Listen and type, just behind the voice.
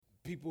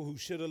people who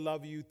should have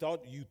loved you,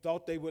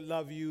 thought they would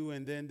love you,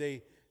 and then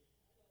they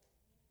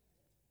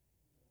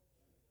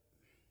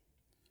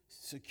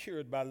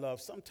secured by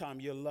love.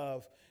 Sometimes your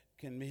love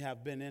can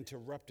have been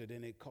interrupted,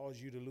 and it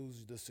caused you to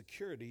lose the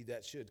security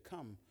that should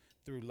come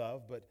through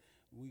love. But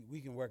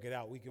we can work it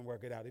out. We can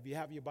work it out. If you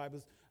have your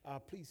Bibles,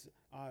 please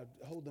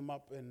hold them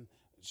up and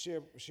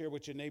share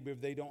with your neighbor.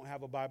 If they don't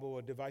have a Bible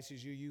or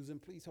devices you're using,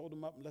 please hold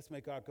them up and let's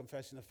make our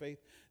confession of faith.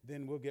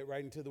 Then we'll get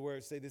right into the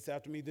word. Say this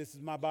after me. This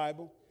is my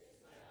Bible.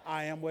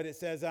 I am what it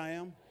says I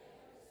am.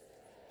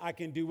 I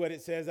can do what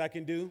it says I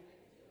can do.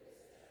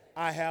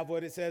 I have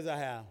what it says I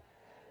have.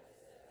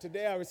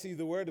 Today I receive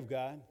the word of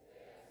God.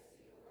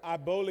 I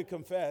boldly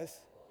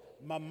confess.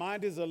 My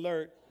mind is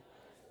alert.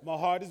 My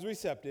heart is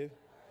receptive.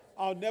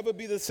 I'll never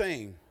be the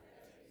same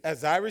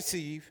as I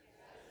receive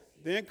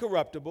the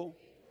incorruptible,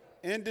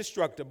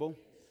 indestructible,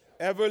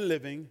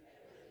 ever-living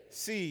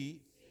seed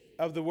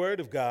of the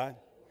word of God.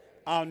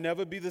 I'll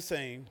never be the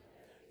same.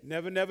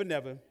 Never, never,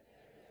 never.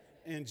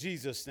 In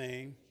Jesus'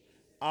 name,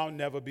 I'll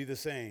never be the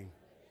same.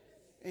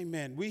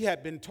 Amen. We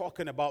have been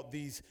talking about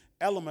these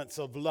elements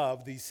of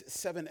love, these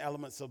 7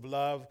 elements of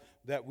love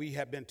that we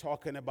have been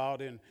talking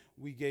about, and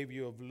we gave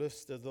you a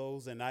list of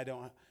those, and I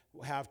don't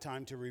have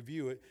time to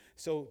review it.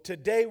 So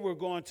today we're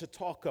going to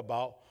talk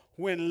about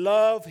when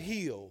love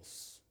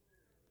heals.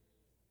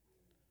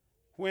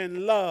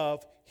 When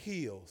love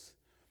heals.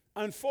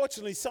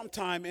 Unfortunately,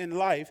 sometime in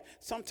life,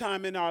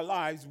 sometime in our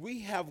lives,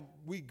 we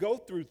go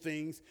through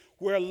things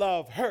where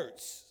love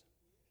hurts.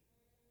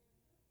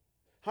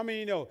 How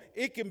many know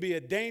it can be a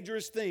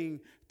dangerous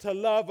thing to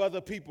love other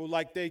people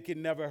like they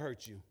can never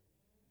hurt you?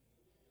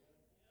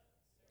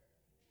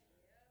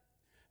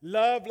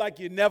 Love like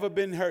you've never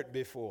been hurt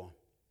before.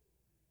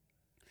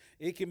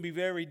 It can be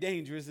very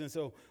dangerous, and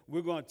so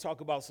we're going to talk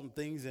about some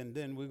things, and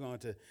then we're going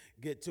to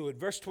get to it.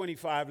 Verse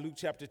 25, Luke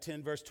chapter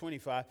 10, verse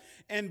 25.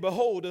 And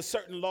behold, a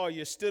certain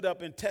lawyer stood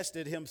up and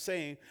tested him,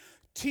 saying,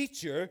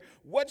 Teacher,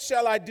 what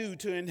shall I do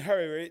to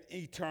inherit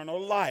eternal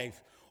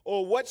life?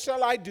 Or what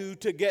shall I do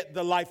to get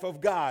the life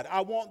of God?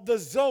 I want the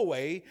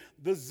Zoe,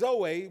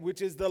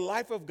 which is the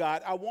life of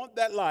God. I want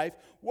that life.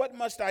 What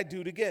must I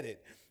do to get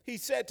it? He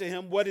said to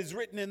him, what is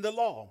written in the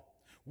law?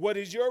 What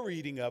is your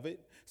reading of it?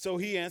 So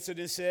he answered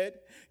and said,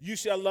 you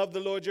shall love the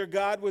Lord your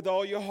God with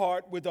all your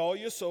heart, with all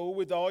your soul,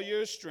 with all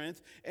your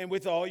strength, and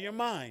with all your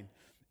mind,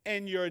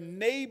 and your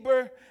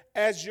neighbor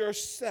as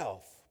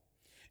yourself.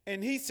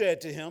 And he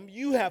said to him,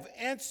 you have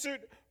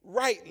answered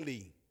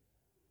rightly.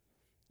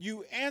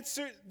 You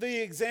answered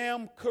the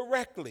exam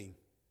correctly.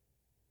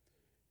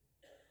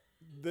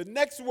 The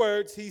next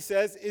words he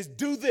says is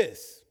do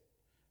this.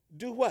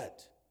 Do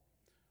what?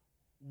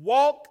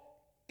 Walk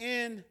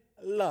in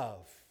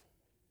love.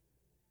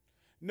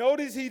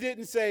 Notice he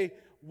didn't say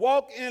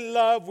walk in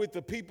love with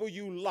the people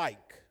you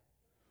like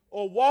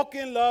or walk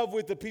in love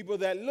with the people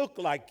that look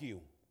like you.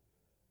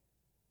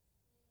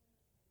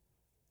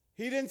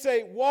 He didn't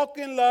say walk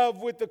in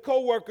love with the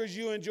coworkers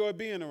you enjoy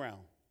being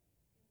around.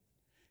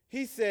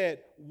 He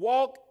said,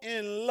 walk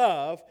in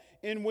love,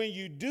 and when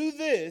you do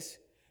this,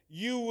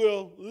 you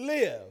will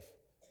live,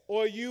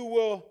 or you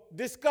will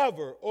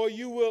discover, or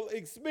you will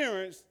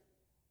experience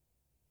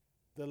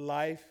the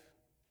life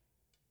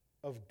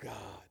of God,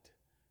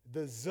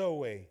 the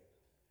Zoe.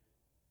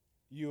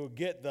 You'll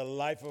get the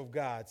life of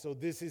God. So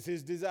this is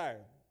his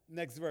desire.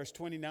 Next verse,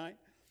 29.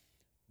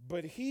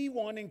 But he,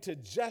 wanting to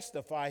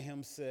justify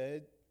him,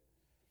 said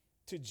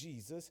to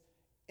Jesus,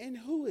 and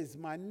who is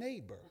my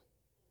neighbor?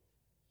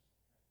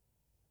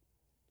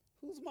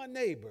 Who's my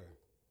neighbor?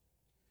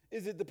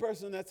 Is it the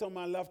person that's on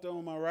my left or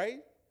on my right?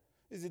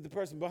 Is it the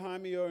person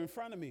behind me or in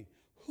front of me?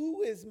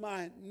 Who is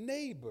my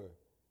neighbor?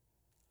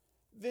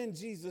 Then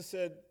Jesus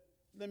said,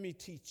 let me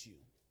teach you.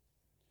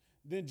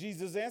 Then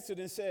Jesus answered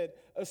and said,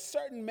 a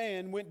certain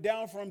man went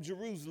down from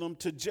Jerusalem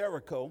to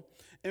Jericho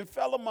and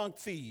fell among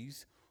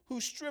thieves,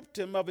 who stripped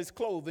him of his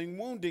clothing,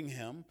 wounding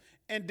him,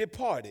 and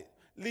departed,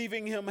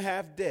 leaving him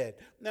half dead.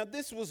 Now,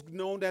 this was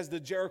known as the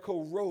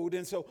Jericho Road,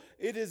 and so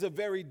it is a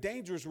very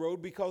dangerous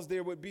road because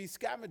there would be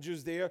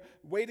scavengers there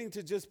waiting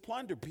to just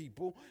plunder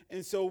people.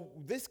 And so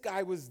this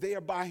guy was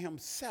there by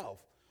himself,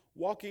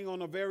 walking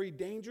on a very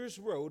dangerous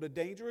road, a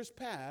dangerous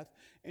path,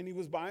 and he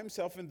was by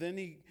himself, and then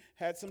he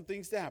had some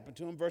things to happen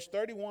to him. Verse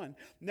 31,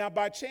 now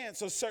by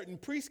chance a certain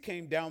priest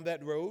came down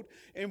that road,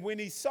 and when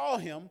he saw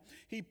him,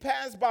 he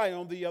passed by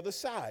on the other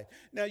side.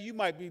 Now you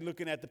might be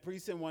looking at the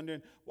priest and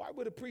wondering, why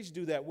would a priest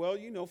do that? Well,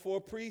 for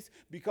a priest,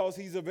 because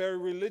he's a very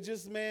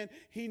religious man,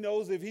 he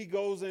knows if he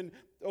goes in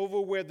over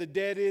where the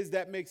dead is,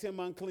 that makes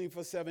him unclean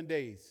for 7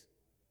 days.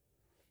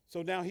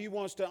 So now he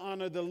wants to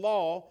honor the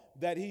law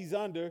that he's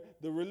under,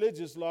 the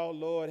religious law.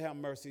 Lord have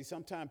mercy.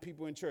 Sometimes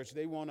people in church,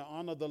 they want to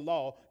honor the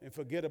law and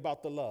forget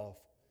about the love.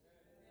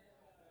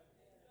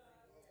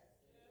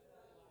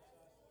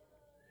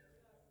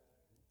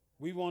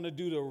 We want to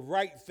do the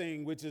right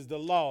thing, which is the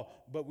law,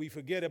 but we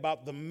forget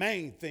about the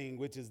main thing,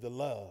 which is the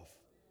love.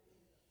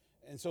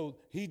 And so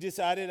he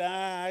decided,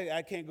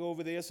 I can't go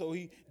over there. So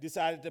he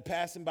decided to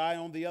pass him by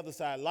on the other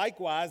side.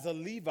 Likewise, a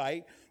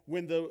Levite,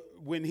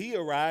 when he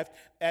arrived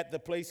at the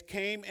place,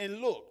 came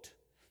and looked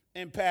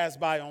and passed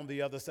by on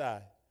the other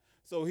side.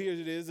 So here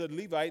it is, a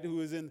Levite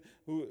who is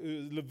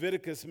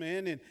Leviticus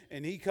man,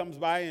 and he comes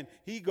by and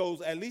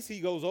at least he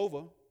goes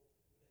over.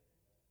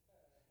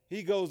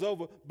 He goes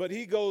over, but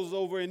he goes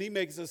over and he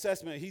makes an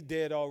assessment. He's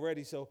dead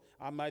already, so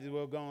I might as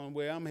well go on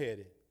where I'm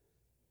headed.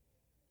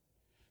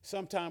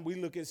 Sometimes we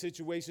look at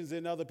situations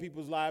in other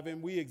people's lives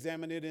and we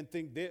examine it and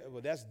think, well,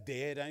 that's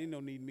dead. I ain't no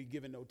need me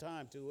giving no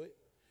time to it.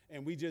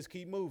 And we just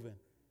keep moving.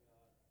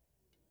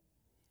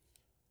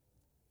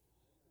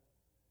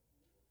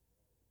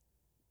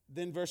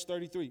 Then verse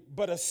 33,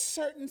 but a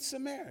certain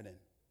Samaritan,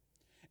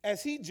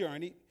 as he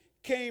journeyed,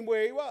 came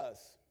where he was.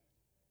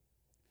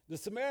 The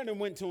Samaritan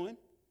went to him.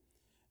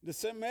 The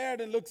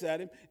Samaritan looks at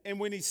him, and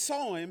when he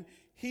saw him,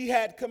 he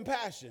had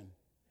compassion.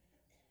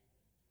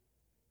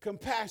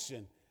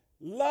 Compassion.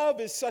 Love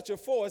is such a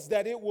force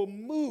that it will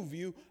move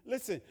you.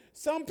 Listen,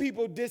 some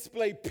people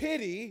display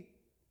pity.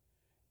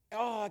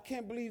 Oh, I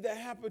can't believe that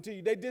happened to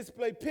you. They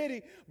display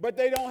pity, but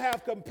they don't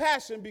have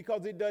compassion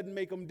because it doesn't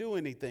make them do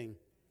anything.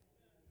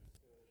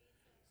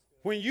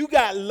 When you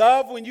got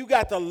love, when you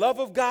got the love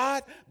of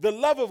God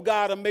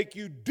will make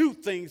you do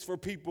things for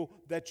people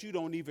that you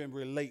don't even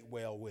relate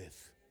well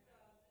with.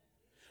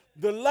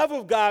 The love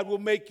of God will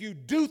make you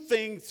do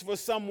things for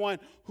someone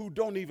who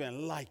don't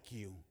even like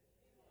you.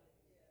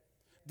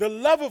 The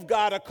love of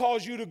God will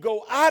cause you to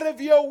go out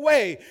of your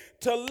way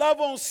to love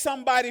on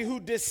somebody who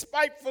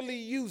despitefully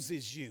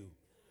uses you.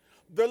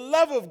 The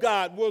love of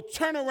God will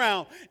turn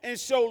around and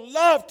show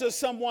love to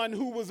someone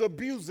who was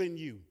abusing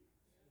you.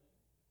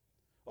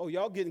 Oh,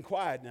 y'all getting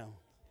quiet now.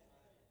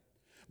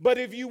 But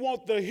if you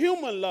want the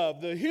human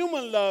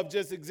love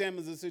just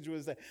examines the situation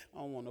and says, I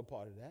don't want no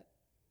part of that.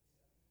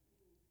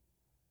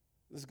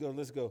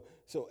 Let's go.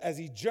 So as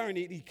he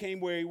journeyed, he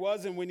came where he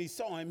was, and when he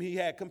saw him, he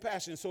had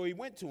compassion. So he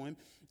went to him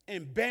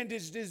and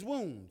bandaged his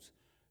wounds.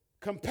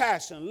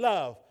 Compassion,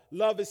 love.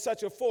 Love is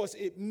such a force,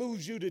 it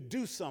moves you to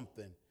do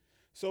something.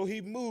 So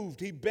he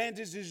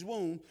bandaged his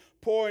wound,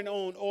 pouring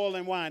on oil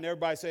and wine.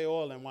 Everybody say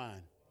oil and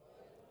wine.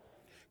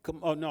 Come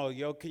on,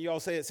 no, can y'all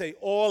say it? Say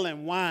oil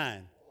and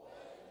wine.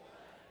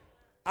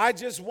 I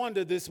just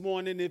wonder this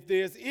morning if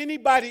there's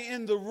anybody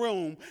in the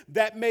room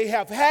that may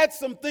have had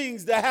some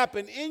things that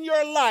happen in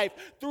your life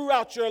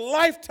throughout your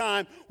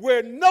lifetime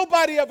where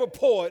nobody ever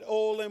poured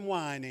oil and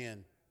wine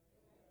in.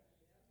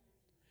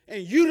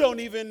 And you don't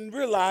even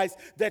realize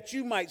that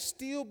you might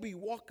still be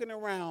walking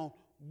around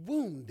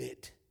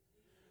wounded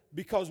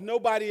because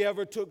nobody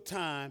ever took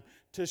time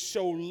to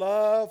show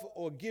love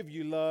or give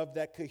you love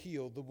that could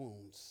heal the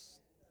wounds.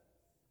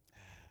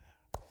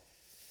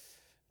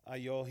 Are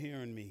y'all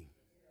hearing me?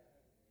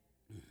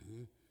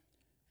 Mm-hmm.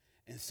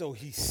 And so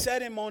he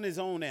set him on his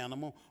own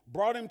animal,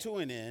 brought him to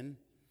an inn,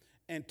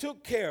 and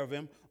took care of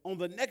him. On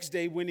the next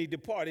day when he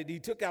departed, he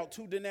took out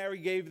 2 denarii,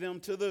 gave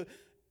them to the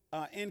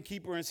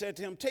innkeeper, and said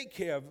to him, take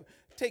care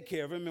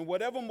of him, and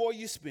whatever more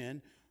you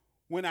spend,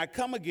 when I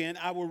come again,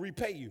 I will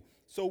repay you.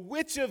 So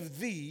which of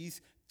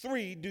these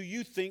 3 do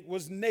you think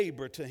was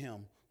neighbor to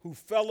him who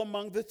fell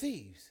among the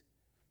thieves?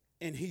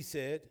 And he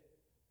said,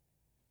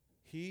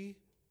 he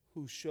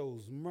who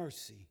shows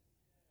mercy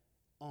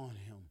on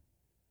him.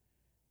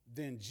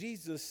 Then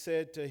Jesus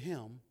said to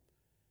him,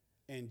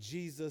 and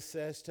Jesus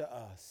says to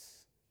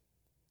us,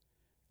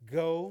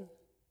 go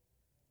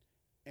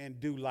and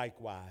do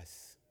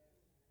likewise.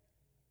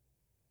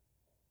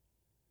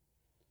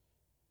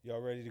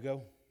 Y'all ready to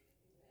go?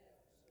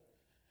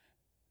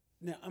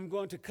 Now, I'm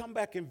going to come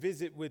back and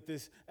visit with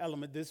this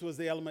element. This was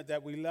the element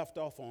that we left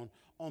off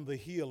on the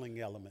healing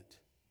element.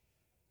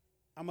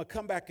 I'm going to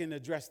come back and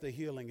address the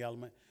healing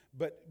element.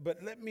 But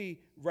let me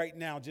right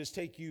now just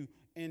take you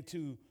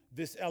into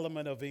this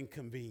element of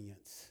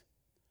inconvenience.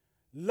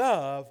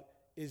 Love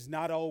is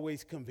not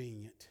always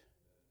convenient.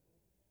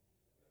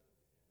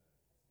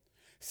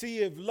 See,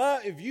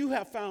 if you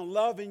have found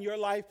love in your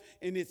life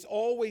and it's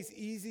always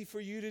easy for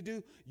you to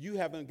do, you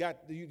haven't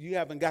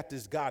got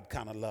this God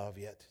kind of love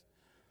yet.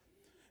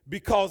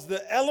 Because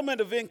the element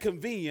of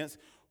inconvenience,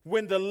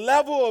 when the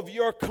level of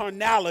your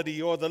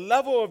carnality or the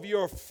level of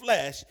your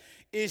flesh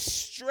is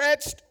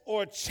stretched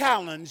or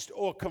challenged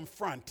or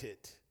confronted.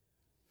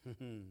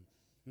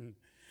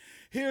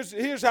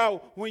 Here's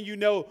how, when you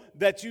know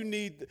that you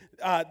need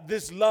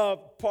this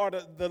love part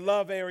of the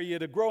love area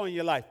to grow in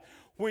your life.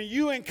 When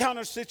you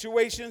encounter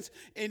situations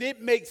and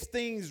it makes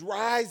things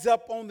rise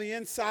up on the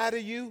inside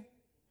of you,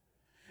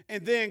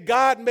 and then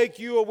God make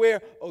you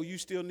aware, oh, you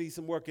still need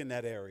some work in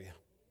that area.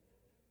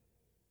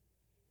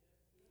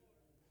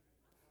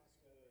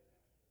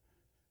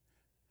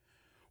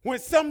 When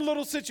some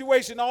little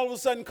situation all of a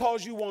sudden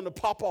causes you want to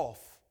pop off,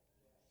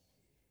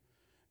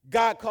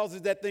 God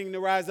causes that thing to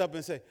rise up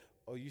and say,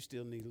 oh, you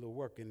still need a little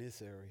work in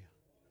this area.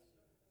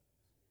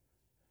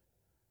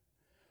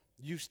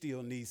 you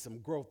still need some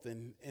growth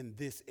in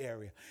this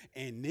area.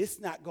 And it's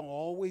not going to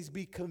always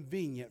be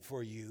convenient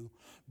for you,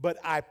 but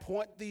I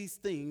point these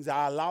things,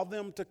 I allow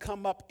them to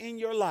come up in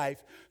your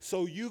life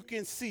so you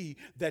can see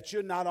that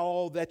you're not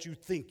all that you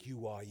think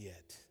you are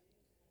yet.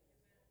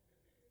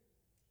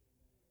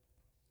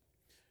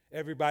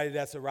 Everybody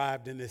that's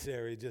arrived in this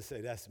area, just say,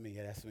 that's me,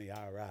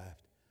 I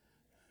arrived.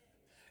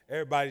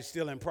 Everybody's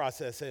still in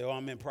process, say, oh,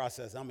 I'm in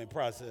process. Yeah, I'm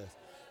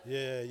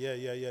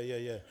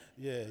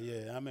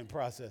in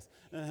process.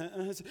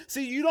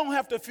 See, you don't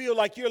have to feel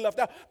like you're left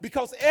out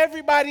because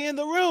everybody in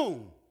the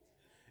room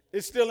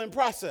is still in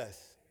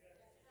process.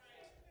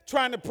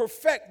 Trying to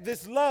perfect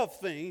this love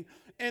thing.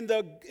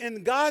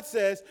 And God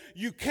says,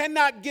 you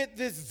cannot get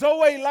this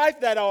Zoe life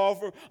that I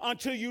offer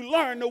until you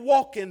learn to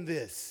walk in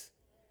this.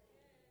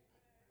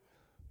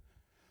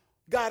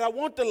 God, I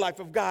want the life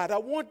of God. I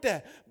want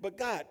that. But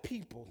God,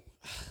 people.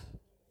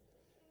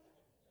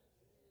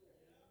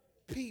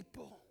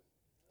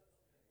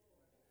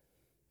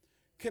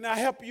 Can I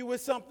help you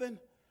with something?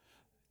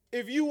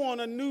 If you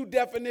want a new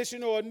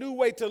definition or a new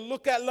way to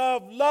look at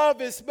love, love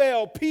is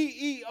spelled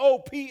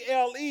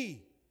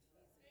P-E-O-P-L-E.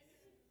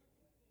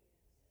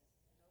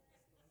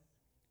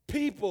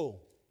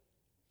 People.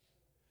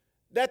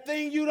 That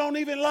thing you don't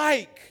even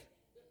like.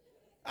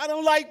 I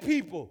don't like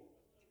people.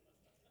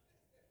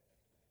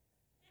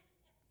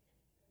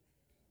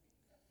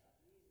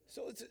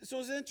 So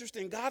it's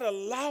interesting. God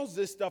allows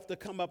this stuff to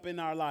come up in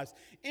our lives.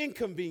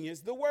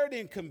 Inconvenience. The word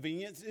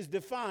inconvenience is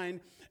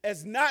defined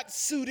as not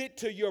suited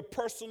to your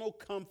personal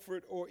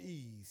comfort or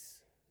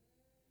ease.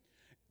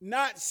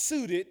 Not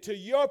suited to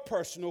your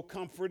personal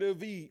comfort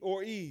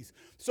or ease.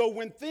 So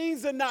when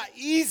things are not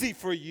easy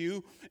for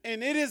you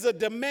and it is a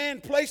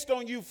demand placed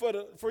on you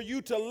for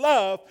you to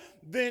love,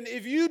 then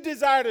if you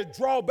desire to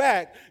draw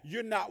back,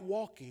 you're not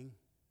walking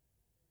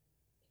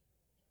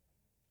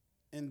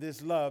in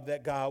this love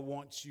that God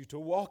wants you to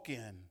walk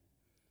in.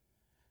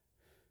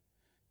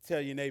 Tell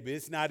your neighbor,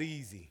 it's not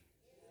easy,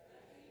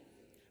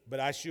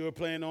 but I sure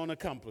plan on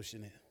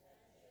accomplishing it.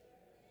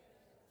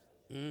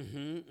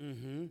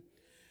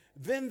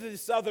 Then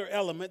this other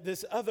element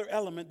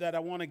that I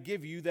want to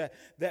give you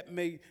that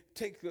may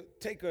take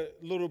a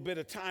little bit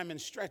of time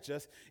and stretch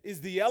us is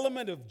the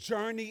element of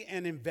journey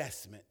and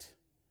investment.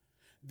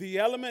 The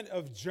element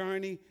of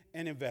journey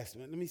and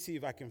investment. Let me see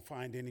if I can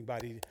find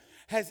anybody.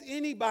 Has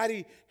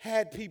anybody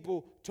had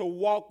people to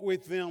walk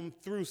with them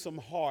through some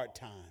hard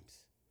times?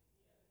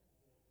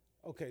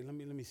 Okay, let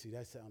me see.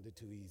 That sounded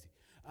too easy.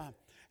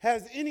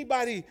 Has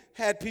anybody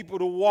had people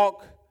to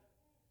walk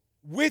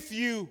with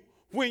you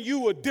when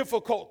you were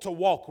difficult to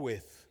walk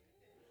with?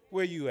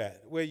 Where you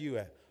at?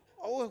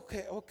 Oh,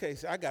 okay.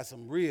 So I got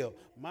some real,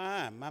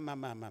 my.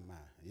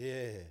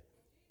 Yeah.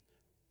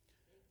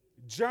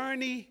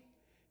 Journey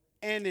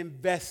and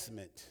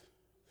investment.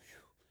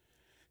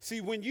 See,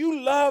 when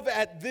you love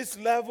at this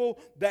level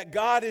that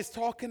God is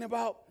talking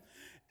about,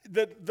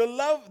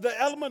 the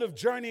element of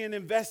journey and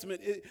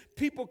investment,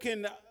 people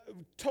can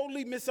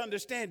totally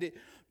misunderstand it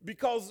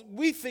because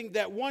we think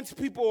that once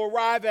people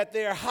arrive at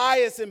their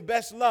highest and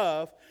best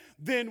love,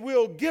 then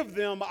we'll give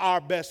them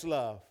our best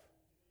love.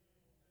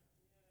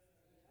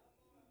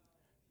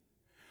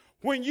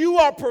 When you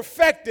are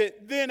perfected,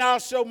 then I'll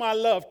show my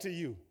love to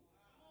you.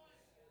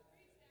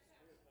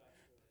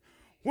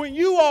 When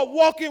you are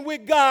walking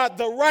with God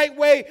the right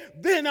way,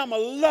 then I'm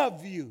going to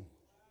love you.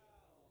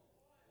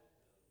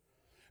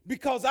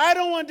 Because I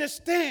don't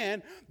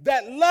understand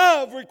that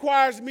love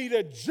requires me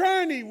to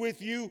journey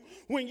with you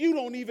when you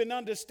don't even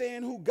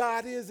understand who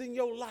God is in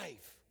your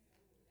life.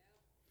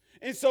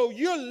 And so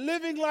you're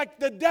living like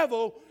the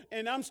devil,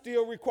 and I'm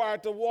still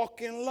required to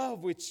walk in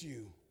love with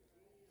you.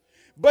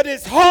 But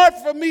it's hard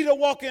for me to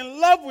walk in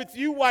love with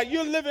you while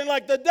you're living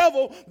like the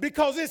devil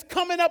because it's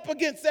coming up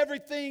against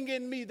everything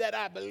in me that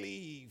I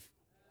believe.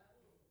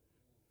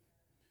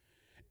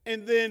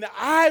 And then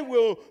I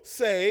will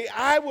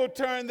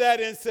turn that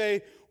and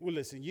say, well,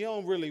 listen, you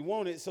don't really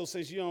want it, so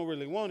since you don't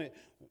really want it,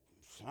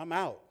 I'm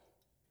out.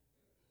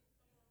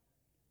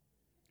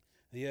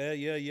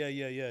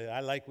 Yeah. I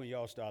like when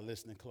y'all start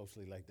listening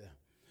closely like that.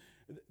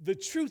 The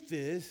truth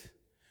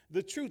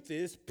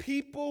is,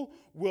 people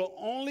will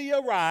only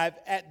arrive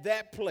at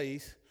that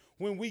place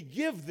when we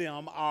give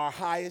them our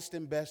highest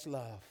and best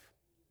love.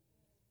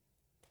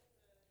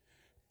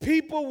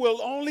 People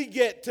will only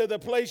get to the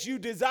place you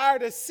desire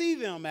to see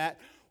them at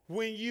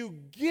when you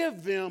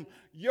give them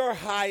your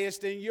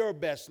highest and your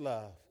best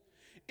love.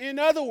 In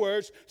other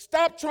words,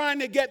 stop trying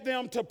to get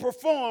them to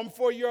perform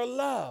for your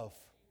love.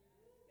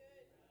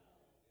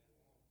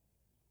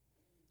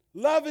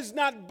 Love is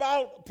not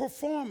about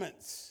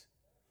performance.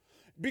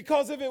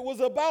 Because if it was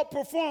about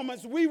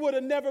performance, we would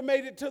have never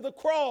made it to the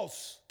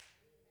cross.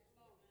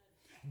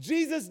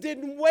 Jesus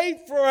didn't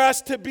wait for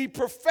us to be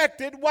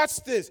perfected.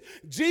 Watch this.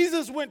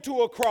 Jesus went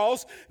to a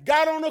cross,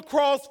 got on a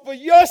cross for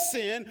your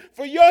sin,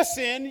 your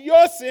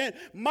sin,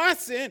 my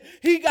sin.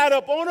 He got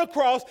up on a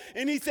cross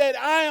and he said,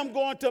 I am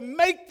going to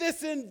make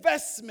this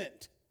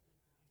investment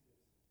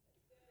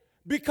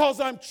because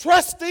I'm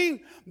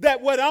trusting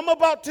that what I'm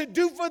about to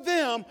do for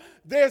them,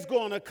 there's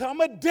going to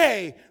come a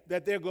day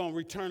that they're going to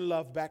return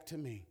love back to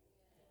me.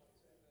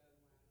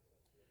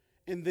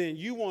 And then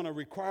you want to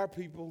require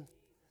people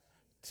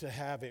to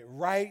have it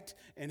right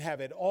and have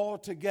it all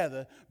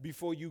together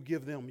before you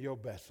give them your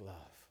best love.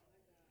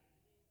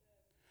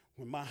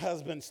 When my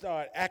husband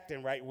started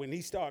acting right, when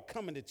he started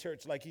coming to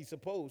church like he's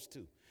supposed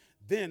to,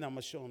 then I'm going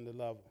to show him the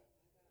love.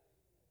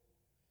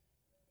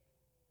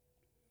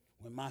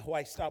 When my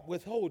wife stopped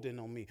withholding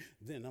on me,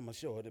 then I'm going to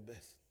show her the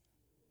best.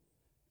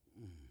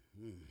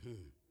 Mm-hmm.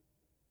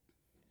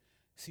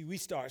 See, we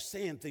start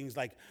saying things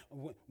like,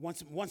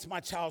 once my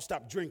child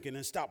stopped drinking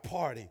and stopped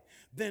partying,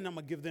 then I'm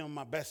going to give them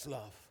my best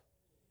love.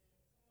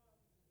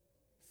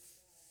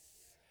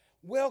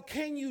 Well,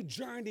 can you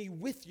journey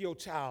with your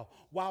child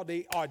while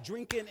they are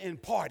drinking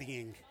and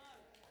partying?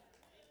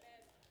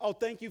 Oh,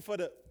 thank you for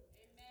the...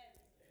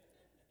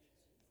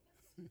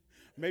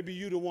 Maybe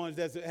you the ones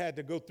that had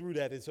to go through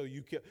that, and so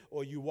you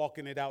or you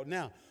walking it out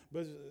now.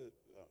 But it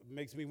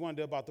makes me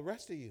wonder about the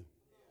rest of you.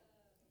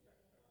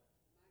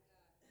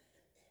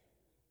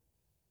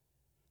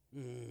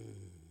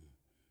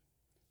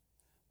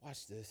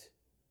 Watch this.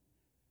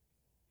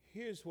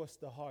 Here's what's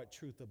the hard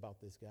truth about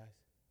this, guys.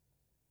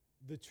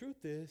 The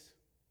truth is,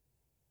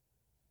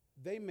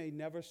 they may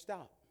never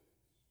stop.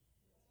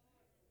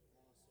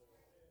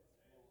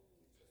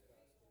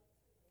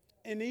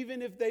 And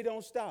even if they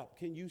don't stop,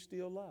 can you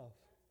still love?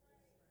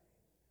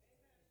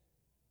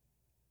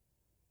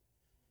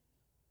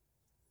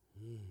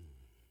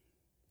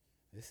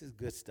 This is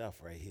good stuff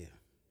right here.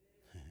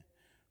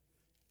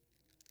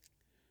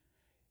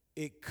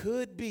 It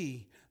could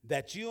be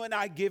that you and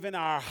I giving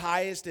our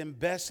highest and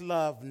best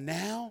love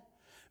now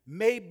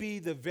may be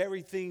the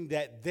very thing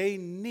that they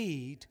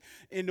need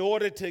in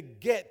order to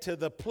get to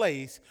the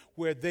place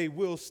where they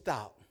will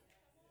stop.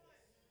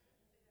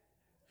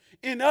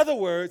 In other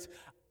words,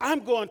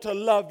 I'm going to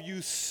love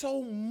you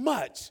so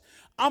much,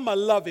 I'm going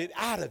to love it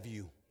out of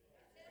you.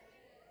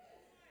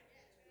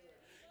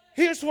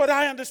 Here's what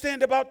I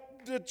understand about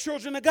the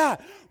children of God.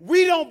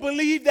 We don't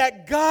believe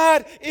that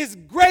God is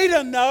great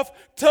enough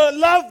to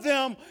love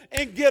them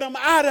and get them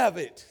out of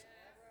it.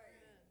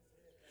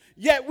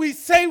 Yet we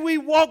say we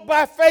walk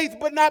by faith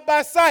but not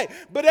by sight.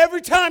 But every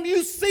time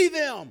you see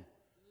them,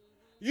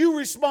 you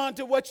respond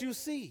to what you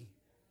see.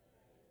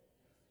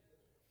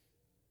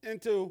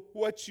 Into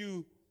what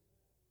you,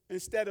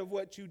 instead of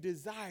what you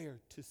desire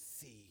to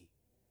see.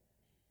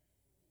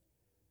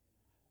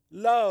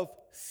 Love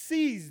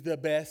sees the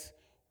best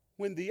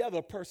when the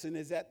other person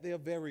is at their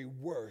very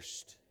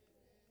worst.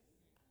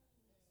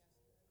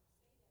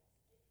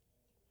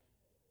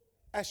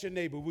 Ask your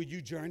neighbor, will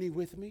you journey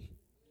with me?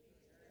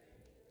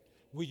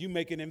 Will you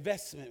make an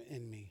investment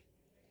in me?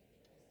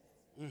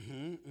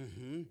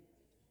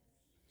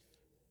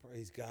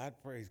 Praise God,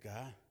 praise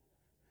God.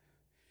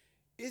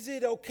 Is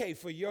it okay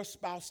for your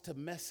spouse to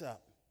mess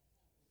up?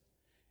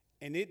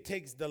 And it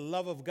takes the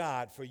love of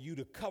God for you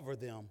to cover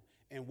them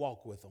and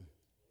walk with them.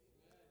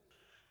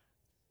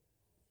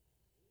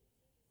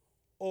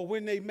 Or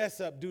when they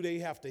mess up, do they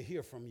have to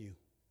hear from you?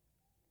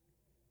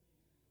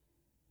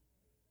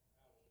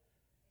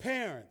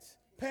 Parents,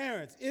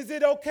 is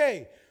it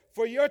okay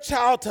for your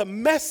child to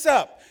mess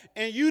up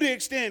and you to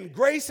extend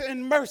grace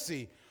and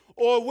mercy?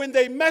 Or when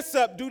they mess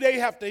up, do they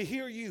have to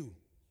hear you?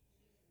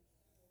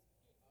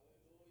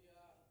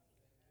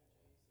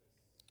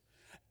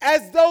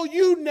 As though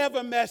you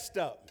never messed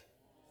up.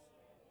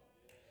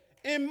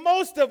 And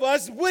most of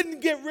us wouldn't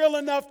get real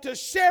enough to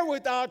share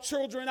with our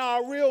children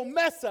our real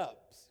mess ups.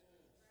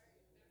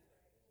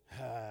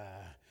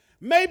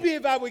 Maybe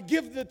if I would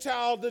give the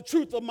child the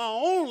truth of my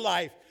own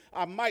life,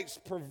 I might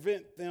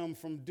prevent them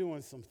from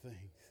doing some things.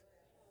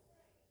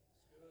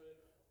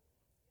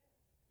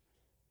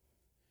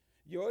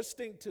 Yours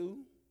stink too.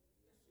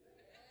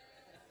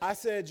 I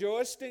said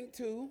yours stink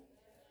too.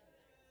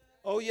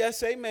 Oh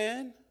yes,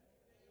 amen.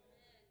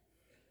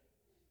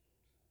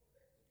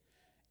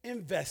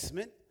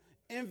 Investment.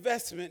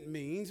 Investment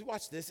means,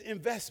 watch this,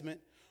 investment,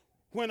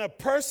 when a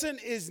person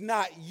is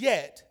not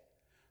yet,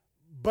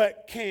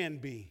 but can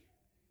be.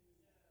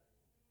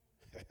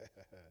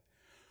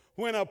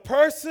 When a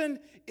person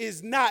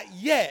is not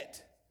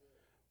yet,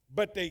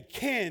 but they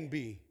can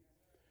be.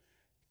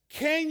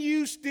 Can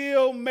you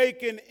still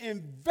make an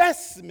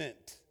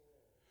investment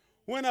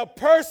when a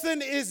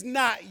person is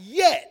not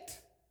yet,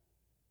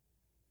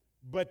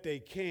 but they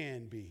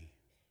can be?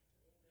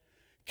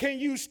 Can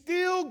you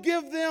still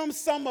give them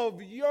some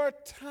of your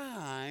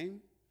time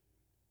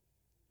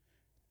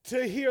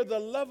to hear the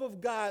love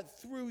of God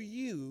through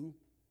you,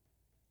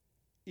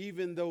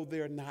 even though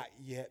they're not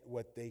yet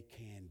what they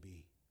can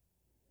be?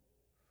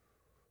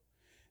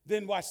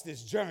 Then watch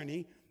this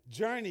journey.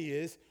 Journey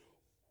is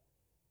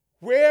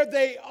where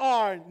they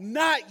are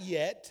not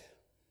yet,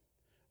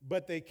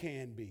 but they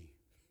can be.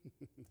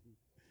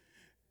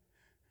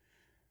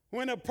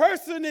 When a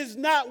person is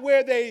not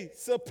where they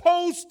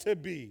supposed to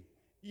be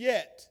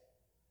yet,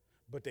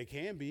 but they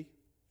can be.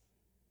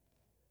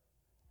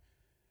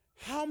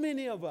 How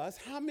many of us,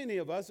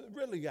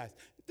 really guys,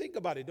 think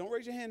about it. Don't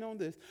raise your hand on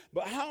this.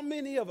 But how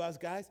many of us,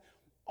 guys,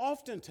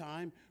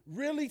 oftentimes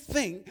really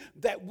think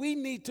that we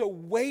need to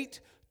wait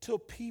till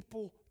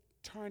people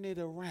turn it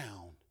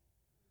around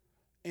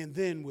and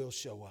then we'll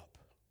show up.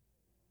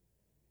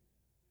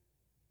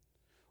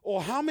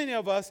 Or how many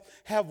of us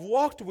have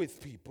walked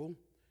with people,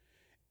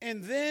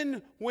 and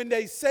then when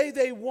they say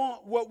they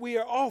want what we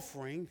are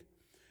offering,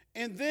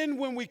 and then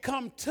when we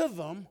come to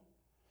them,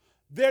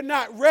 they're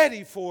not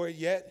ready for it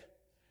yet,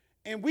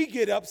 and we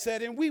get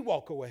upset and we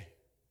walk away.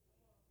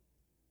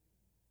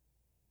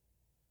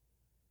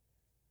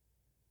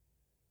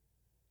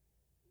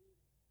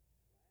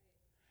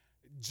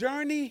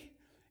 Journey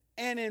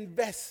and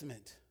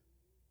investment.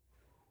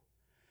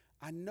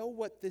 I know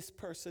what this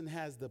person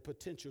has the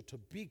potential to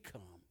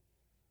become,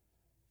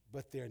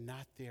 but they're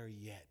not there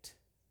yet.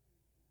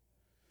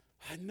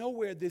 I know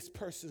where this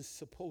person's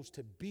supposed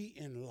to be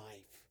in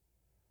life,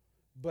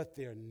 but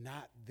they're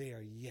not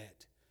there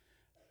yet.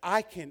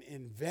 I can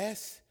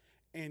invest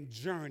and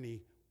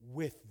journey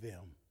with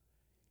them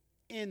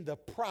in the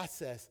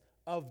process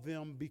of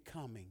them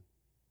becoming.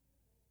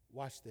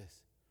 Watch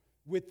this.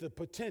 With the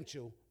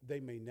potential,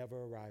 they may never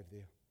arrive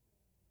there.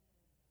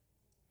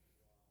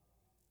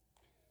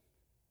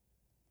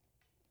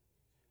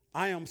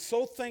 I am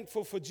so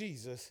thankful for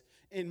Jesus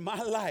in my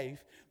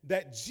life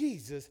that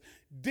Jesus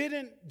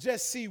didn't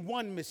just see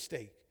one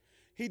mistake.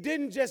 He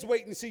didn't just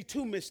wait and see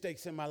 2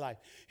 mistakes in my life.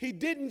 He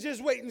didn't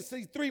just wait and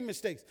see 3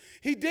 mistakes.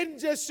 He didn't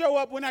just show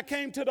up when I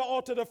came to the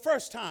altar the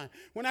first time,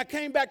 when I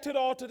came back to the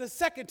altar the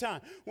second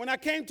time, when I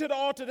came to the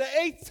altar the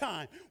 8th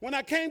time, when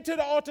I came to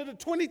the altar the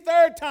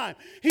 23rd time.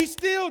 He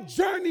still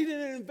journeyed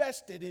and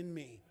invested in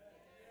me.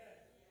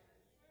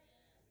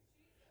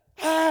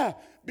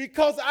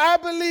 Because I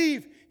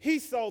believe he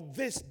saw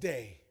this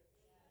day.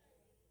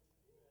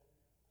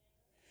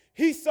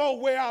 He saw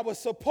where I was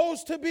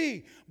supposed to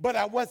be, but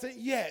I wasn't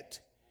yet.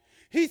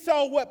 He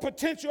saw what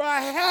potential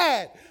I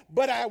had,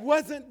 but I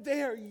wasn't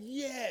there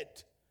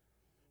yet.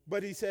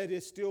 But he said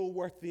it's still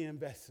worth the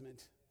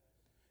investment.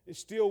 It's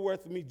still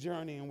worth me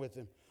journeying with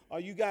him. Are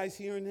you guys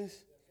hearing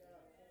this?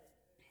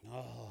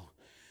 Oh,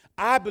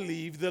 I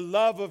believe the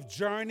love of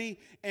journey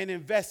and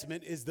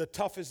investment is the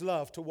toughest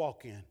love to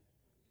walk in.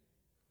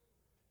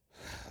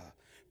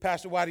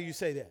 Pastor, why do you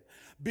say that?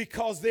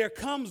 Because there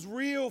comes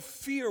real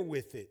fear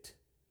with it.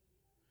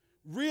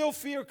 Real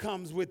fear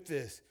comes with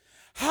this.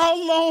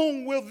 How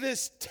long will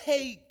this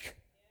take?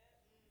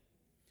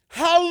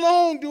 How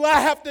long do I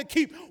have to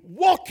keep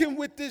walking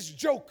with this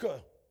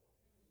joker?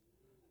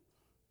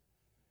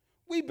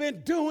 We've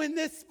been doing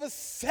this for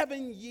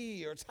 7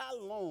 years. How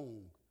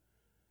long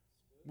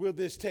will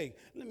this take?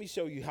 Let me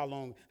show you how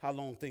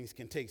long things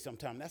can take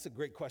sometimes. That's a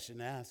great question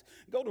to ask.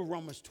 Go to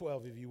Romans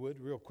 12, if you would,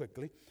 real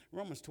quickly.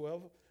 Romans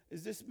 12.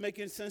 Is this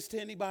making sense to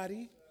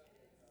anybody?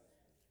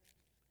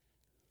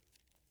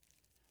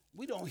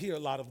 We don't hear a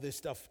lot of this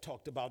stuff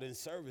talked about in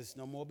service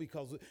no more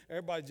because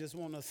everybody just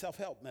wants a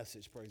self-help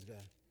message, praise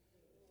God.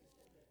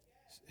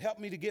 Help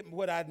me to get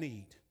what I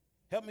need.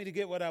 Help me to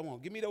get what I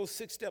want. Give me those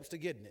 6 steps to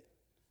getting it.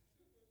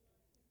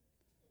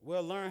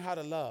 Well, learn how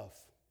to love,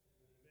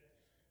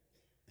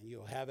 and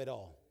you'll have it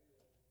all.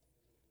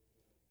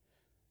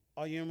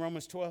 Are you in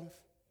Romans 12?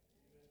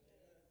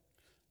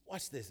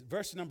 Watch this,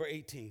 verse number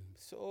 18.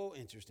 So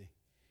interesting.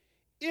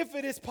 If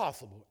it is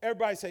possible.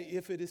 Everybody say,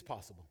 if it is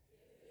possible.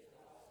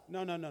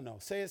 No.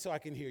 Say it so I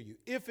can hear you.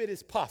 If it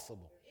is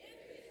possible. If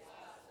it is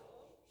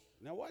possible.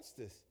 Now watch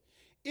this.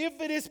 If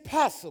it is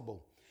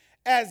possible,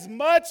 as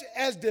much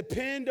as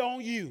depend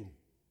on you,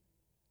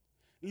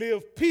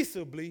 live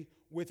peaceably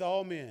with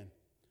all men.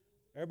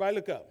 Everybody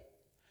look up.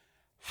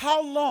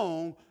 How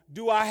long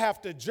do I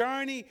have to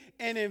journey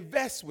and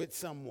invest with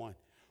someone?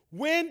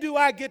 When do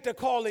I get to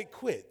call it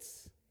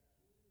quits?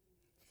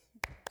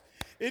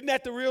 Isn't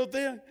that the real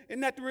deal? Isn't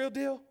that the real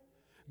deal?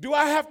 Do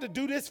I have to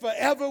do this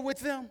forever with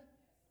them?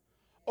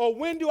 Or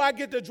when do I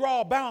get to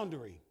draw a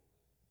boundary?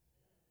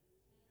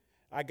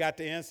 I got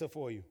the answer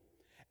for you.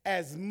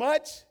 As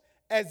much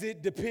as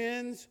it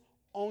depends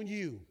on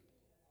you.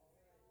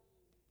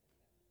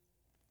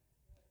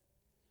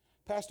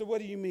 Pastor, what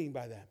do you mean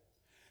by that?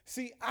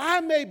 See, I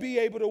may be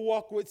able to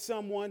walk with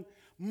someone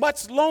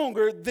much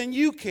longer than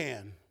you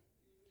can.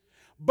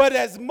 But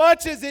as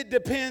much as it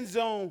depends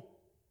on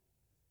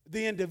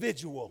the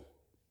individual.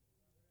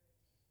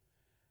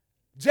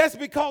 Just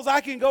because I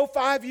can go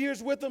 5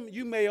 years with them,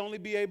 you may only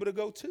be able to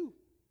go 2.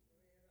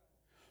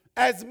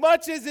 As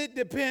much as it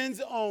depends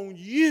on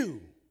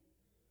you,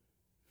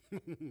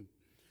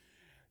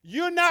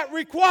 you're not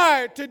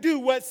required to do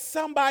what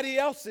somebody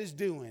else is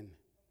doing.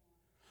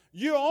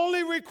 You're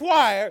only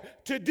required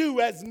to do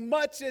as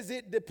much as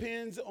it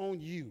depends on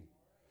you.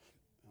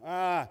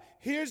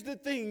 Here's the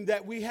thing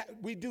that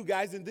we do,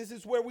 guys, and this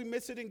is where we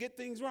miss it and get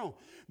things wrong.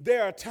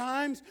 There are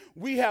times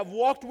we have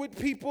walked with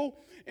people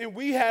and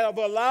we have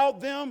allowed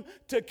them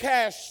to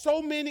cash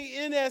so many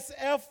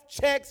NSF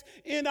checks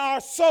in our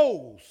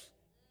souls.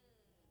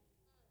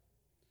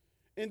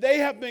 And they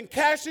have been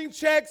cashing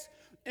checks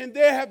and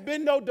there have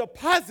been no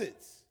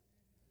deposits.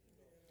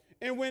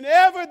 And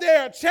whenever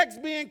there are checks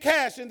being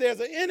cashed and there's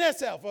an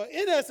NSF, or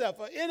NSF,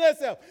 or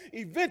NSF,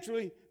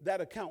 eventually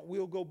that account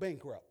will go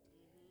bankrupt.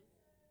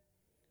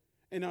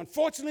 And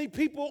unfortunately,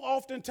 people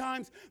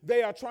oftentimes,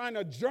 they are trying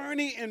to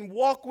journey and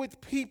walk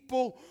with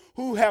people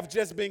who have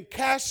just been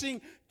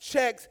cashing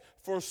checks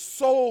for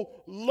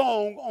so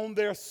long on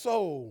their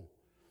soul.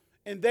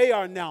 And they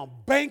are now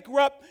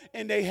bankrupt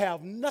and they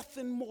have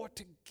nothing more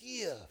to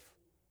give.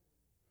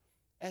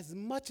 As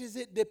much as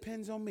it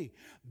depends on me.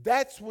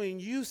 That's when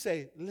you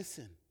say,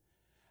 listen,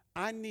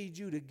 I need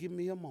you to give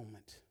me a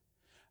moment.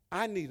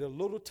 I need a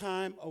little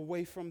time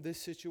away from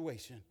this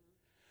situation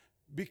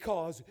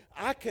because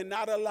I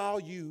cannot allow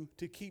you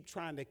to keep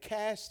trying to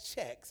cash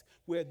checks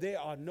where there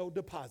are no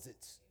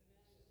deposits.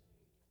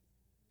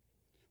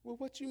 Well,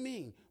 what you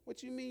mean?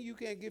 What you mean you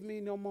can't give me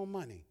no more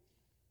money?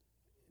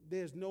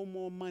 There's no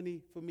more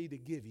money for me to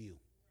give you.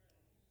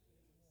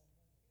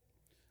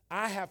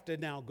 I have to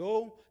now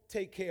go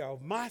take care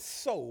of my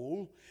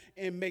soul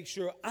and make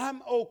sure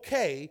I'm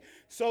okay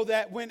so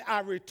that when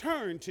I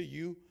return to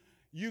you,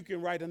 you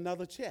can write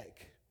another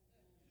check.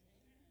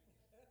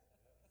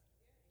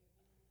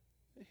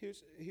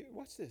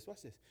 Watch this.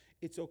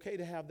 It's okay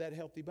to have that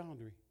healthy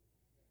boundary.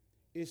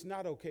 It's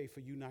not okay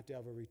for you not to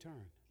have a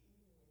return.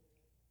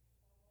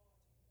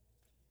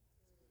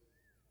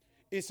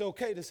 It's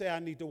okay to say I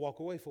need to walk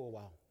away for a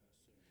while.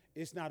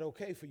 It's not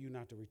okay for you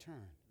not to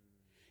return.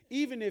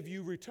 Even if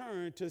you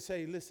return to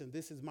say, listen,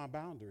 this is my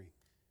boundary.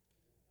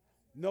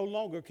 No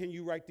longer can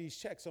you write these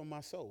checks on my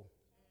soul.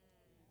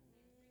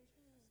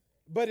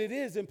 But it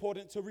is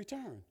important to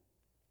return.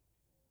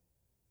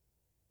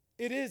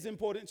 It is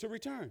important to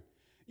return.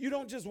 You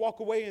don't just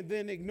walk away and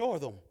then ignore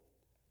them.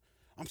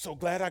 I'm so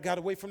glad I got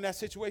away from that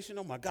situation.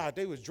 Oh my God,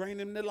 they was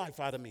draining the life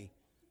out of me.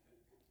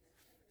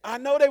 I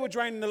know they were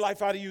draining the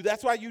life out of you.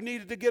 That's why you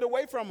needed to get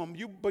away from them.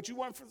 But you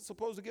weren't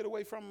supposed to get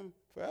away from them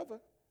forever.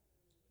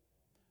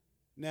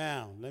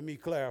 Now, let me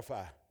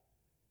clarify.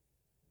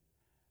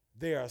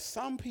 There are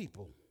some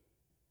people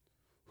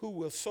who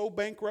will so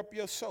bankrupt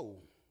your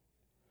soul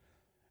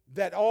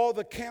that all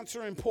the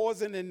cancer and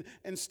poison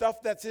and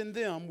stuff that's in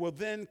them will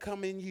then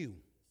come in you.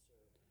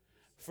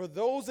 For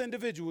those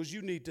individuals,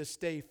 you need to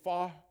stay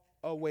far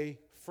away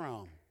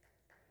from.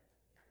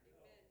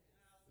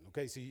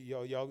 Okay, see,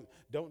 y'all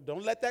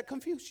don't let that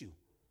confuse you.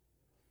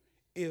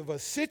 If a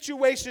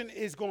situation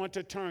is going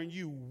to turn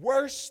you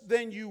worse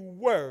than you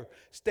were,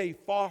 stay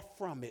far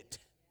from it.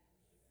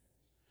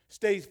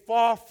 Stay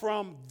far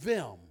from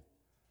them.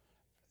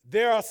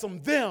 There are some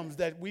thems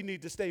that we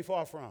need to stay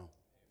far from.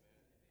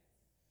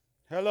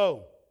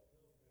 Hello.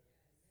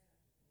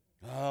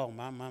 Oh,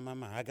 my.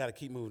 I got to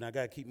keep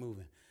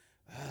moving.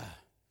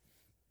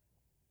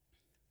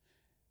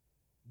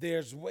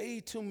 There's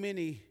way too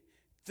many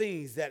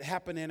things that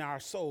happen in our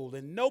soul,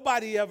 and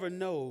nobody ever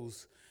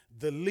knows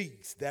the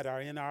leaks that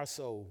are in our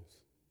souls.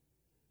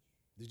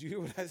 Did you hear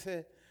what I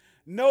said?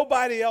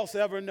 Nobody else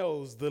ever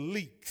knows the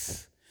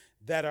leaks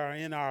that are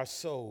in our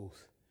souls.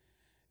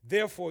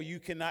 Therefore, you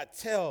cannot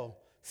tell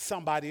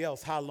somebody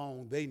else how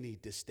long they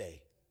need to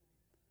stay,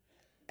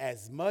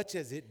 as much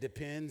as it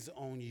depends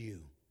on you.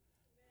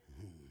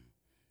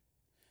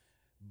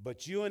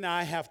 But you and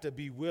I have to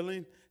be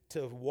willing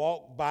to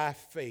walk by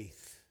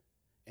faith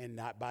and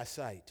not by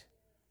sight.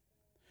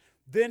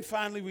 Then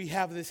finally, we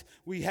have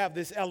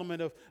this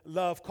element of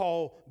love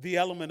called the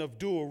element of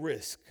dual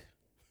risk.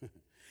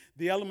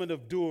 The element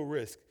of dual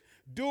risk.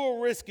 Dual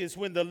risk is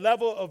when the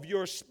level of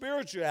your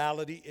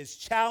spirituality is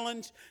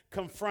challenged,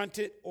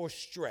 confronted, or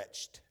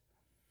stretched.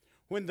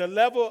 When the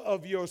level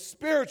of your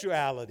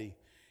spirituality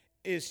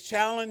is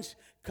challenged,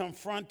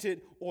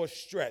 confronted, or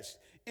stretched.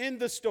 In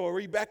the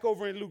story, back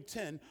over in Luke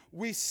 10,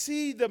 we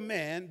see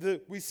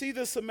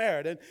the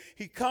Samaritan.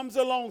 He comes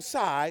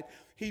alongside.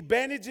 He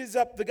bandages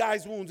up the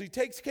guy's wounds. He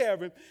takes care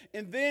of him.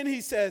 And then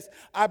he says,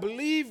 I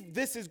believe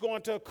this is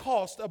going to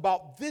cost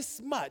about this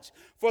much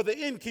for the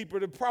innkeeper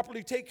to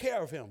properly take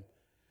care of him.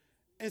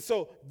 And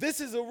so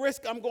this is a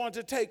risk I'm going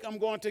to take. I'm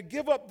going to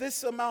give up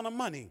this amount of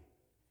money.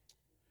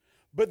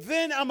 But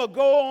then I'm going to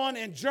go on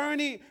and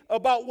journey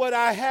about what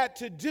I had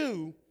to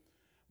do.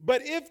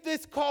 But if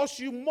this costs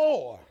you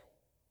more,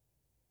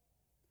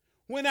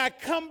 when I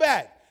come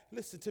back,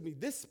 listen to me,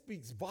 this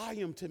speaks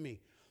volume to me.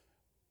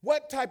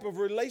 What type of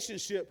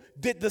relationship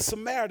did the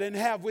Samaritan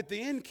have with the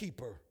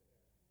innkeeper?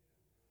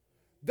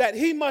 That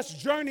he must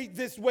journey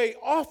this way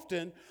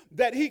often,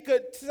 that he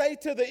could say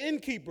to the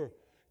innkeeper,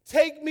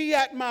 take me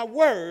at my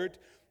word,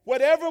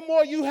 whatever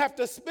more you have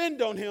to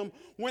spend on him,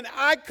 when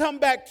I come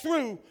back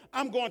through,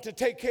 I'm going to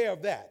take care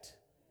of that.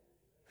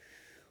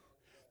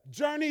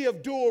 Journey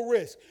of dual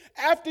risk.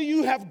 After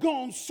you have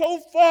gone so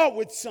far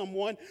with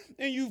someone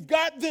and you've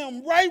got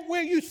them right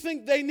where you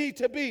think they need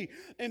to be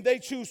and they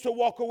choose to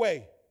walk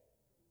away.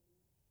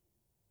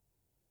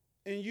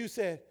 And you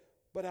said,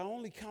 but I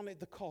only counted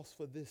the cost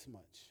for this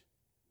much.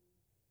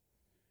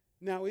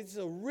 Now it's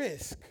a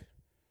risk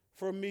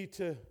for me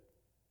to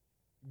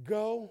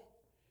go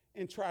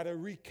and try to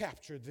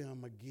recapture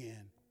them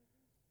again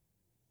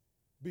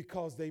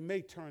because they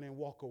may turn and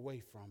walk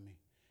away from me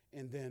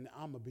and then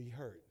I'm going to be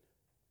hurt.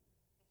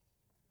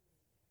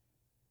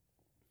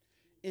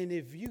 And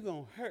if you're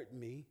going to hurt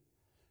me,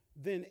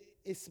 then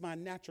it's my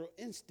natural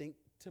instinct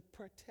to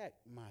protect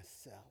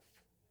myself.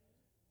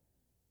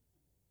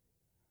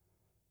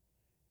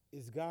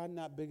 Is God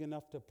not big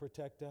enough to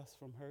protect us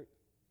from hurt?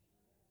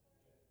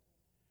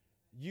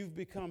 You've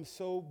become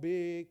so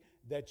big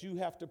that you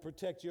have to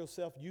protect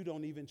yourself. You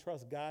don't even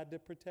trust God to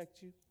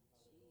protect you.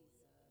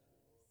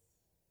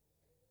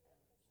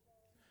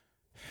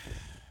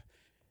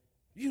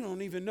 You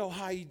don't even know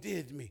how he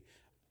did me.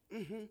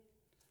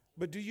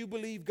 But do you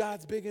believe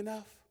God's big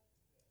enough?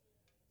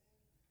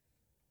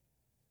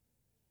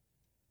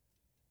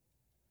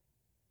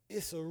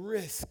 It's a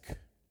risk.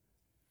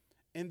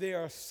 And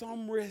there are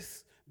some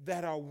risks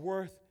that are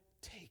worth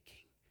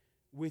taking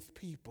with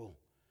people.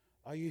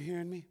 Are you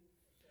hearing me?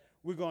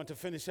 We're going to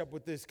finish up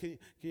with this. Can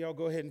y'all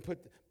go ahead and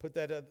put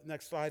that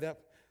next slide up?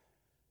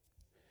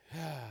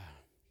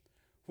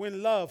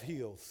 When love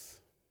heals.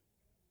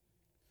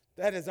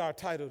 That is our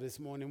title this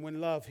morning,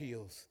 When Love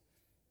Heals.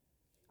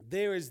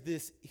 There is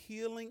this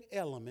healing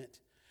element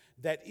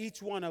that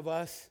each one of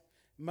us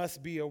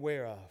must be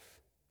aware of.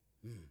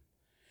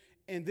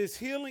 And this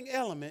healing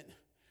element,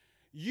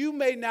 you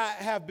may not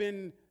have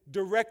been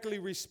directly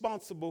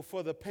responsible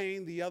for the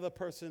pain the other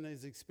person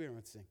is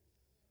experiencing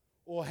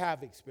or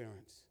have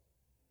experienced.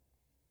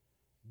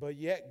 But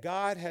yet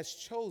God has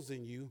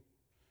chosen you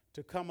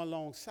to come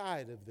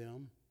alongside of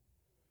them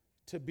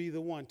to be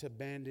the one to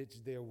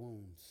bandage their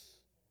wounds.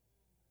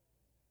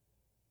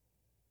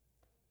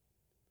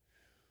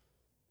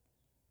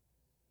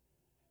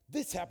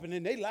 This happened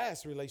in their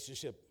last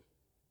relationship.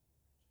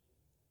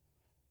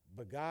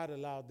 But God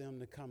allowed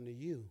them to come to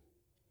you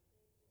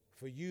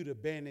for you to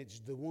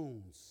bandage the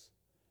wounds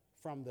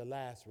from the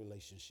last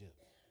relationship.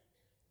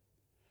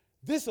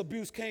 This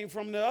abuse came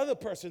from the other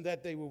person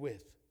that they were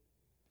with.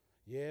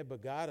 Yeah,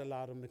 but God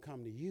allowed them to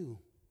come to you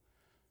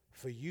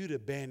for you to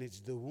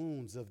bandage the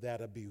wounds of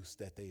that abuse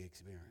that they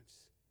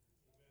experienced.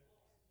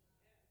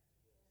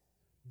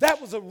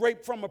 That was a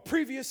rape from a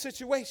previous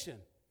situation.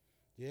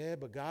 Yeah,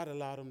 but God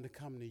allowed them to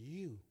come to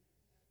you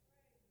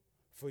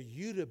for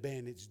you to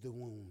bandage the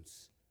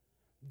wounds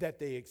that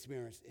they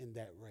experienced in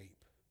that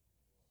rape.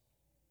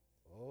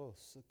 Oh,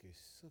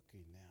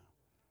 sookie now.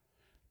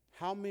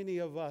 How many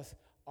of us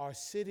are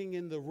sitting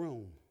in the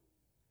room,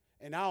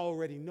 and I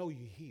already know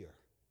you're here.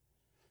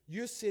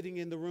 You're sitting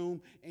in the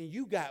room, and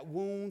you got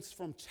wounds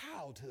from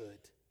childhood.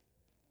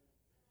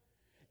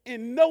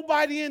 And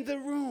nobody in the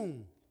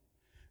room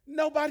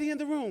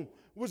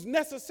was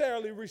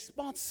necessarily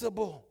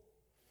responsible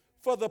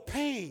for the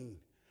pain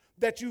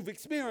that you've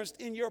experienced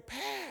in your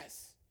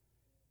past.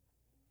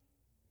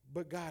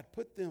 But God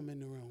put them in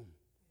the room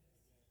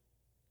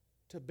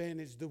to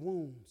bandage the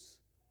wounds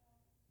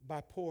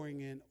by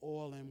pouring in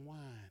oil and wine.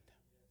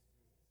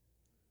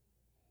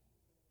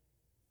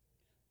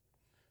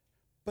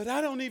 But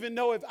I don't even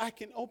know if I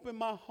can open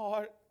my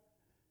heart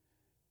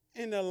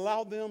and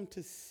allow them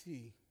to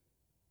see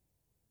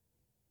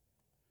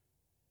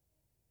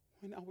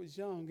when I was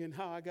young and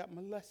how I got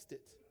molested.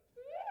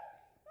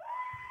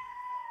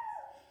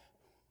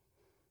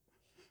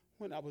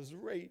 When I was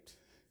raped.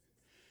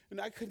 And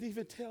I couldn't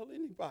even tell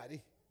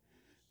anybody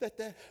that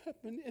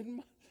happened in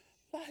my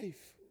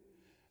life.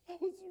 I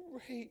was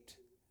raped.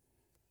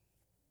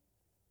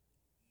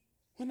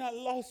 When I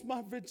lost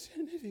my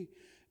virginity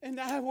and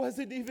I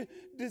wasn't even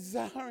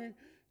desiring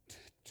to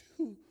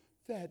do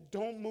that.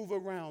 Don't move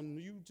around.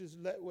 You just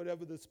let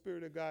whatever the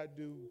Spirit of God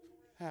do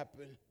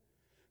happen.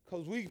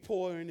 Because we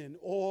pouring in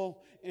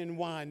oil and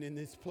wine in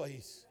this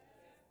place.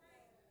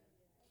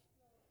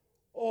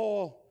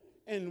 Oil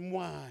and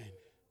wine.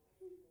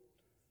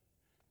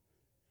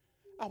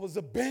 I was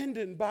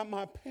abandoned by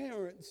my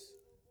parents,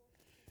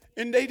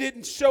 and they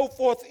didn't show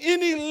forth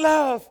any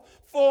love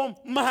for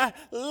my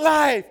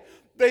life.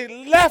 They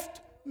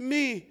left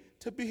me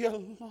to be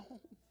alone.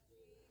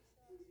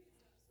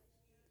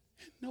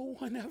 And no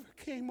one ever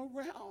came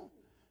around.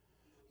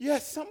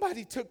 Yes,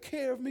 somebody took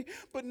care of me,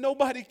 but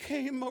nobody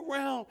came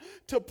around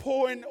to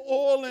pour in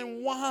oil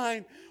and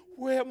wine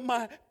where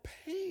my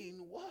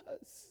pain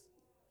was.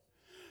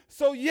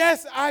 So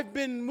yes, I've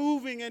been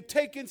moving and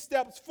taking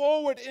steps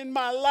forward in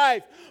my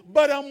life,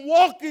 but I'm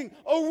walking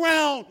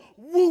around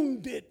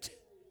wounded.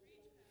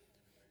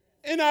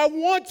 And I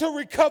want to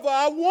recover.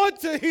 I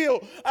want to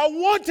heal. I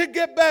want to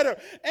get better.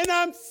 And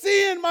I'm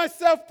seeing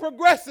myself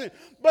progressing,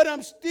 but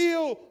I'm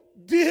still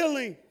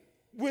dealing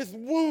with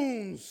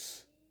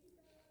wounds.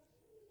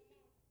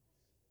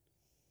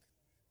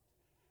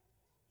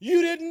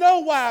 You didn't know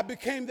why I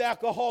became the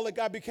alcoholic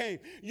I became.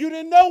 You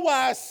didn't know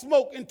why I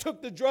smoked and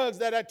took the drugs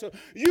that I took.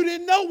 You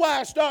didn't know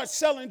why I started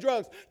selling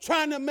drugs,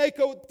 trying to make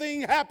a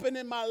thing happen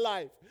in my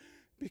life.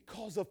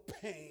 Because of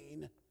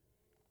pain.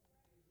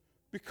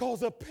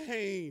 Because of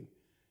pain.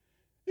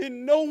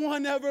 And no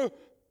one ever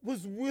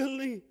was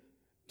willing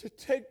to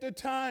take the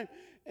time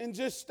and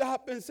just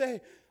stop and say,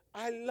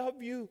 I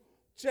love you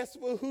just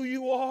for who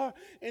you are.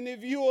 And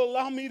if you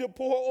allow me to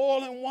pour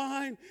oil and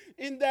wine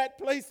in that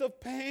place of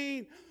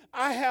pain,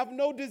 I have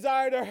no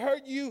desire to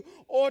hurt you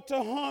or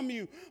to harm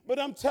you. But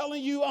I'm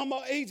telling you, I'm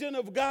an agent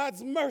of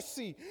God's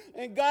mercy.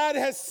 And God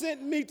has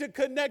sent me to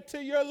connect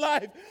to your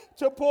life,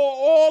 to pour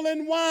oil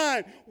and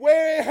wine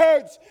where it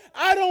hurts.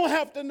 I don't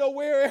have to know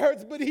where it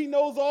hurts, but he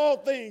knows all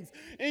things.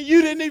 And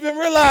you didn't even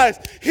realize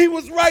he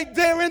was right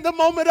there in the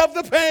moment of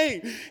the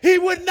pain. He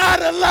would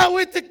not allow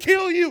it to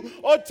kill you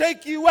or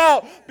take you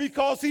out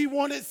because he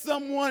wanted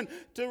someone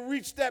to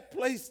reach that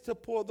place to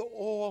pour the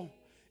oil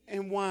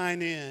and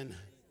wine in.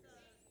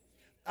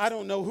 I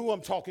don't know who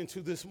I'm talking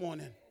to this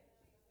morning.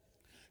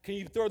 Can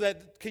you throw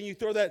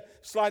that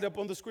slide up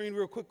on the screen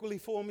real quickly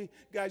for me?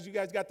 Guys, you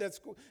guys got that?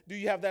 Do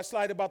you have that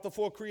slide about the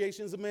 4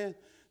 creations of man?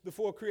 The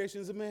 4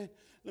 creations of man?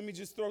 Let me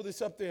just throw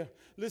this up there.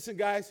 Listen,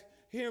 guys,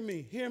 hear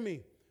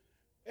me.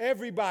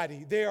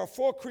 Everybody, there are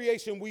 4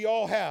 creations we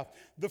all have.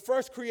 The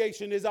first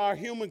creation is our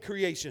human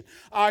creation.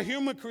 Our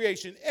human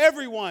creation,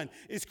 everyone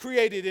is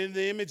created in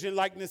the image and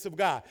likeness of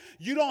God.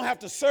 You don't have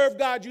to serve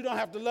God, you don't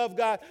have to love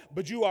God,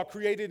 but you are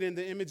created in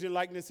the image and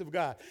likeness of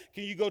God.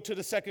 Can you go to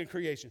the second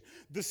creation?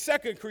 The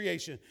second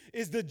creation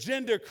is the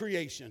gender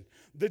creation.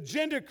 The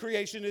gender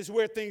creation is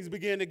where things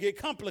begin to get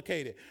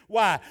complicated.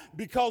 Why?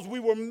 Because we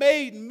were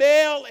made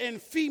male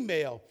and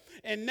female,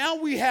 and now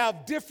we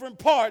have different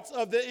parts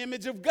of the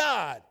image of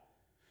God.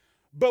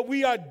 But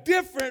we are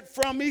different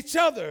from each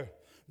other.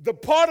 The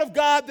part of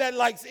God that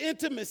likes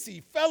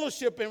intimacy,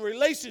 fellowship, and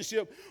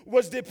relationship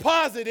was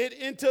deposited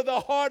into the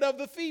heart of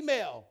the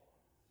female.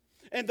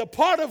 And the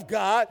part of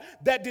God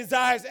that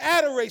desires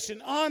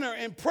adoration, honor,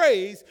 and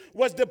praise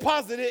was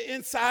deposited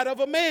inside of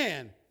a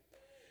man.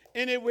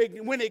 And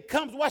when it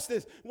comes, watch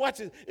this,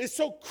 it's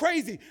so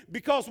crazy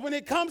because when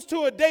it comes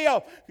to a day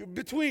off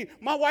between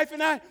my wife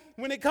and I,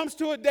 when it comes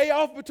to a day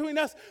off between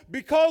us,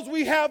 because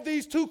we have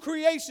these 2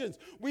 creations,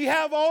 we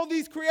have all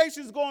these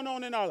creations going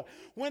on in our life.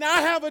 When I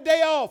have a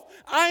day off,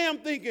 I am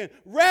thinking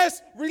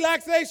rest,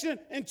 relaxation,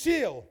 and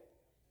chill.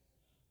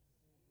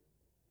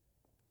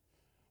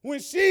 When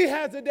she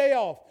has a day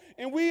off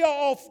and we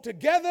are off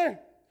together,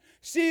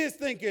 she is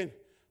thinking,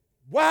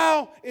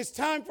 wow, it's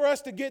time for us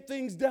to get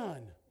things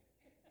done.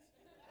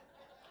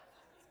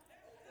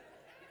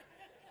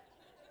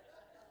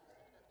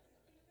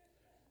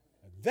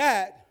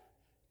 That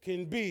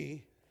can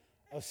be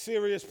a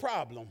serious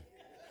problem.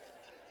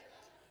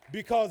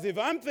 Because if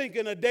I'm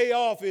thinking a day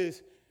off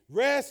is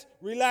rest,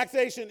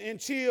 relaxation, and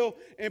chill,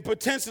 and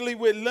potentially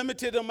with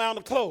limited amount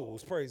of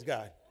clothes, praise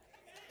God.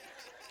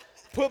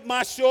 Put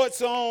my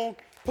shorts on,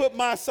 put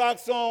my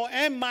socks on,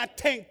 and my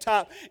tank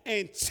top,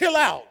 and chill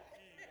out.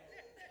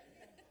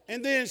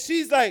 And then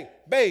she's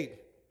like, babe,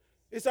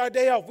 it's our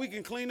day off. We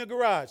can clean the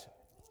garage.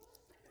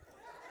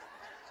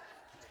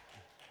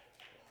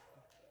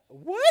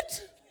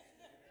 What?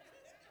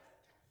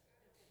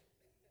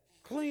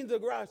 Clean the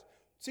garage.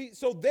 See,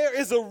 so there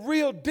is a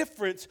real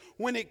difference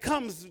when it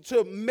comes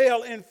to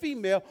male and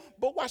female.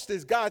 But watch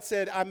this. God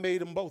said, I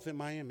made them both in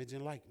my image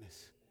and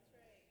likeness.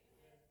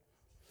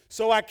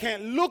 So I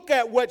can't look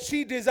at what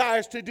she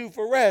desires to do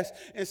for rest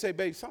and say,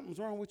 babe, something's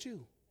wrong with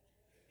you.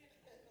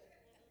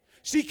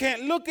 She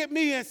can't look at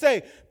me and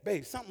say,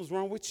 babe, something's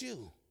wrong with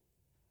you.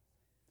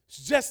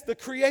 It's just the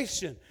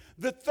creation.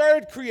 The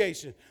third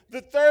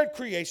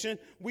creation,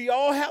 we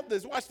all have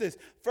this. Watch this.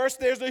 First,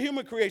 there's the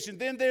human creation.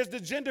 Then there's the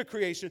gender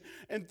creation.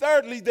 And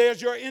thirdly,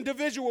 there's your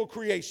individual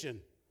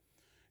creation.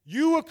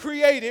 You were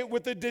created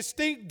with a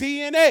distinct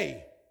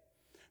DNA.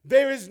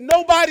 There is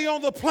nobody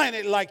on the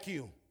planet like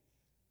you.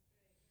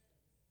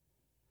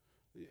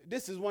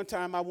 This is one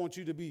time I want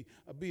you to be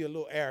a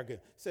little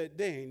arrogant. Say,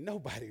 there ain't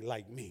nobody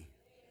like me.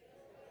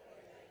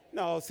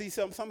 No, see,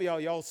 some of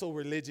y'all so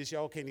religious,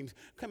 y'all can't even,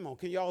 come on,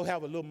 can y'all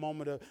have a little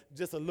moment of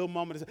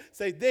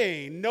say, there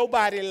ain't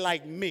nobody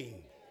like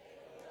me.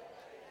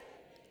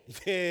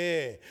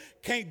 Yeah,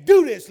 can't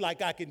do this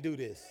like I can do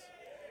this.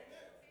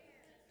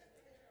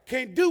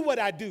 Can't do what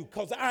I do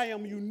because I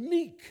am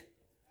unique.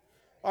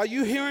 Are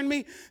you hearing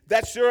me?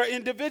 That's your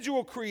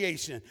individual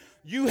creation.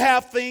 You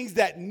have things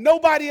that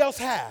nobody else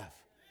have.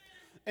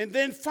 And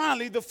then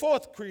finally, the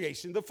fourth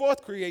creation. The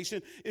fourth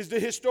creation is the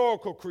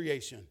historical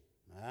creation.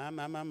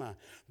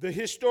 The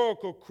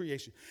historical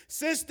creation.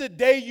 Since the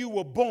day you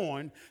were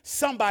born,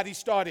 somebody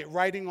started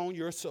writing on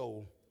your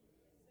soul.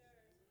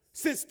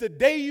 Since the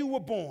day you were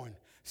born,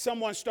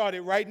 someone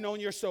started writing on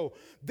your soul.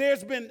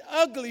 There's been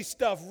ugly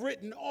stuff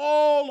written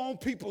all on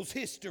people's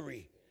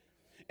history.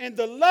 And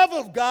the love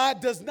of God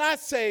does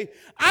not say,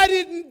 I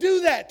didn't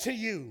do that to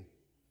you.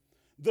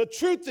 The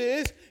truth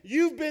is,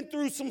 you've been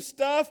through some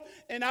stuff,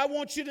 and I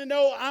want you to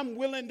know I'm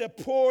willing to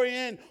pour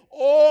in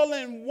oil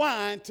and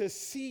wine to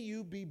see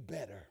you be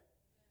better.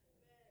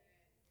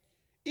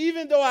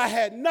 Even though I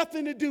had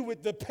nothing to do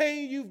with the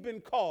pain you've been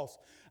caused,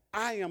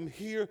 I am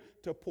here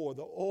to pour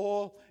the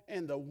oil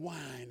and the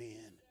wine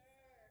in.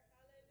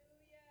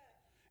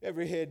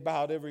 Every head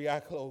bowed, every eye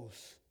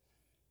closed.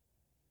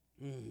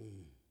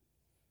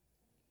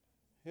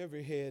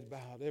 Every head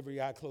bowed,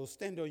 every eye closed.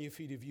 Stand on your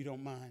feet if you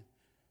don't mind.